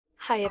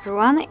Hi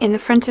everyone, in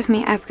front of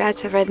me I've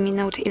got a Redmi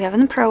Note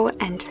 11 Pro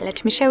and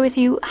let me share with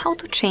you how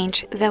to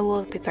change the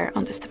wallpaper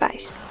on this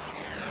device.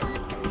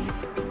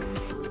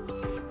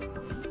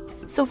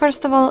 So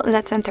first of all,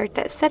 let's enter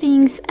the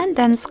settings and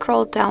then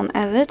scroll down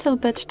a little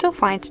bit to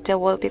find the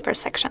wallpaper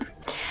section.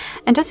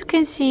 And as you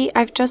can see,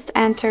 I've just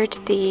entered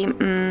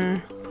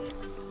the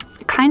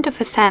kind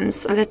of a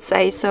themes, let's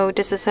say. So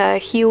this is a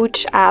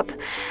huge app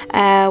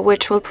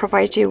which will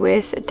provide you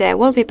with the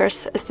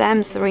wallpapers,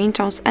 themes,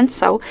 ringtones, and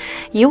so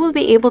you will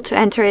be able to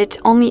enter it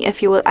only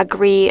if you will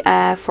agree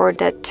for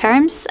the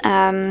terms,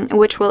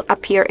 which will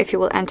appear if you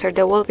will enter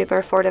the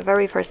wallpaper for the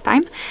very first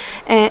time.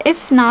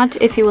 If not,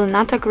 if you will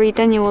not agree,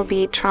 then you will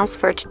be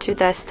transferred to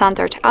the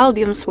standard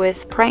albums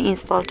with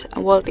pre-installed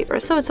wallpaper.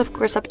 So it's of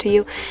course up to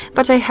you,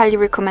 but I highly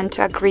recommend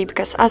to agree,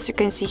 because as you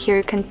can see here,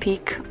 you can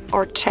pick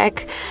or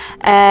check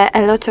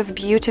a lot of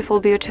beautiful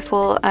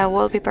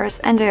wallpapers,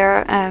 and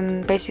they're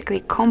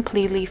basically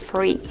completely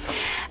free.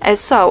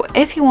 So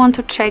if you want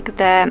to check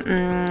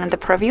the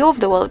preview of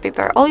the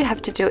wallpaper, all you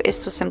have to do is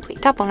to simply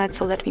tap on it.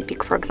 So let me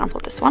pick, for example,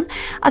 this one.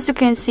 As you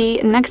can see,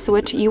 next to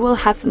it you will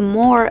have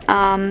more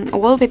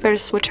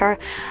wallpapers which are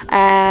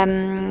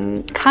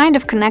kind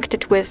of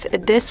connected with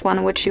this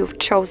one which you've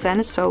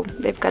chosen. So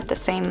they've got the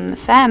same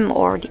theme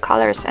or the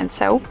colors and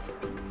so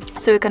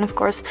you can of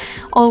course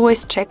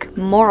always check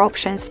more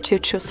options to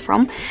choose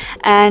from,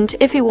 and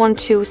if you want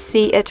to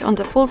see it on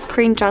the full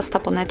screen, just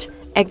tap on it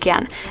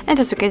again, and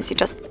as you can see,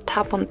 just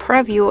tap on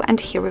preview and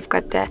here we've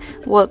got the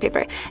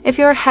wallpaper. If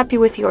you're happy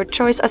with your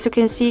choice, as you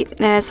can see,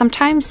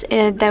 sometimes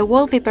the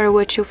wallpaper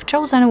which you've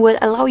chosen will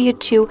allow you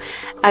to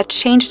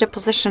change the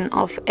position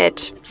of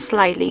it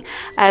slightly,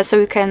 so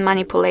you can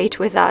manipulate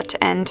with that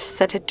and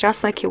set it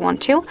just like you want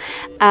to.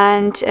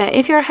 And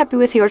if you're happy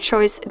with your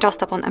choice, just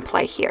tap on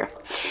apply here,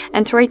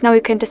 and right now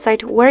you can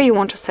decide where you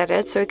want to set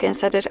it. So you can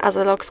set it as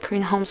a lock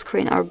screen, home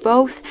screen, or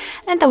both,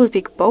 and I will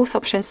pick both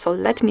options. So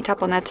let me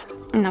tap on it.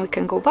 Now we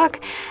can go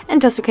back,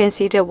 and as you can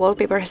see, the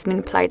wallpaper has been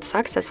applied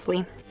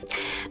successfully.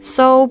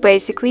 So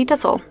basically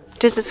that's all.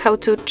 This is how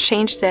to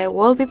change the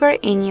wallpaper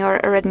in your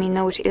Redmi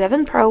Note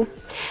 11 Pro.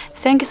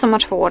 Thank you so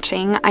much for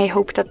watching. I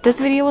hope that this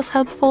video was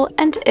helpful,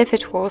 and if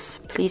it was,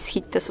 please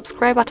hit the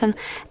subscribe button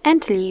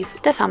and leave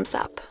the thumbs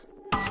up.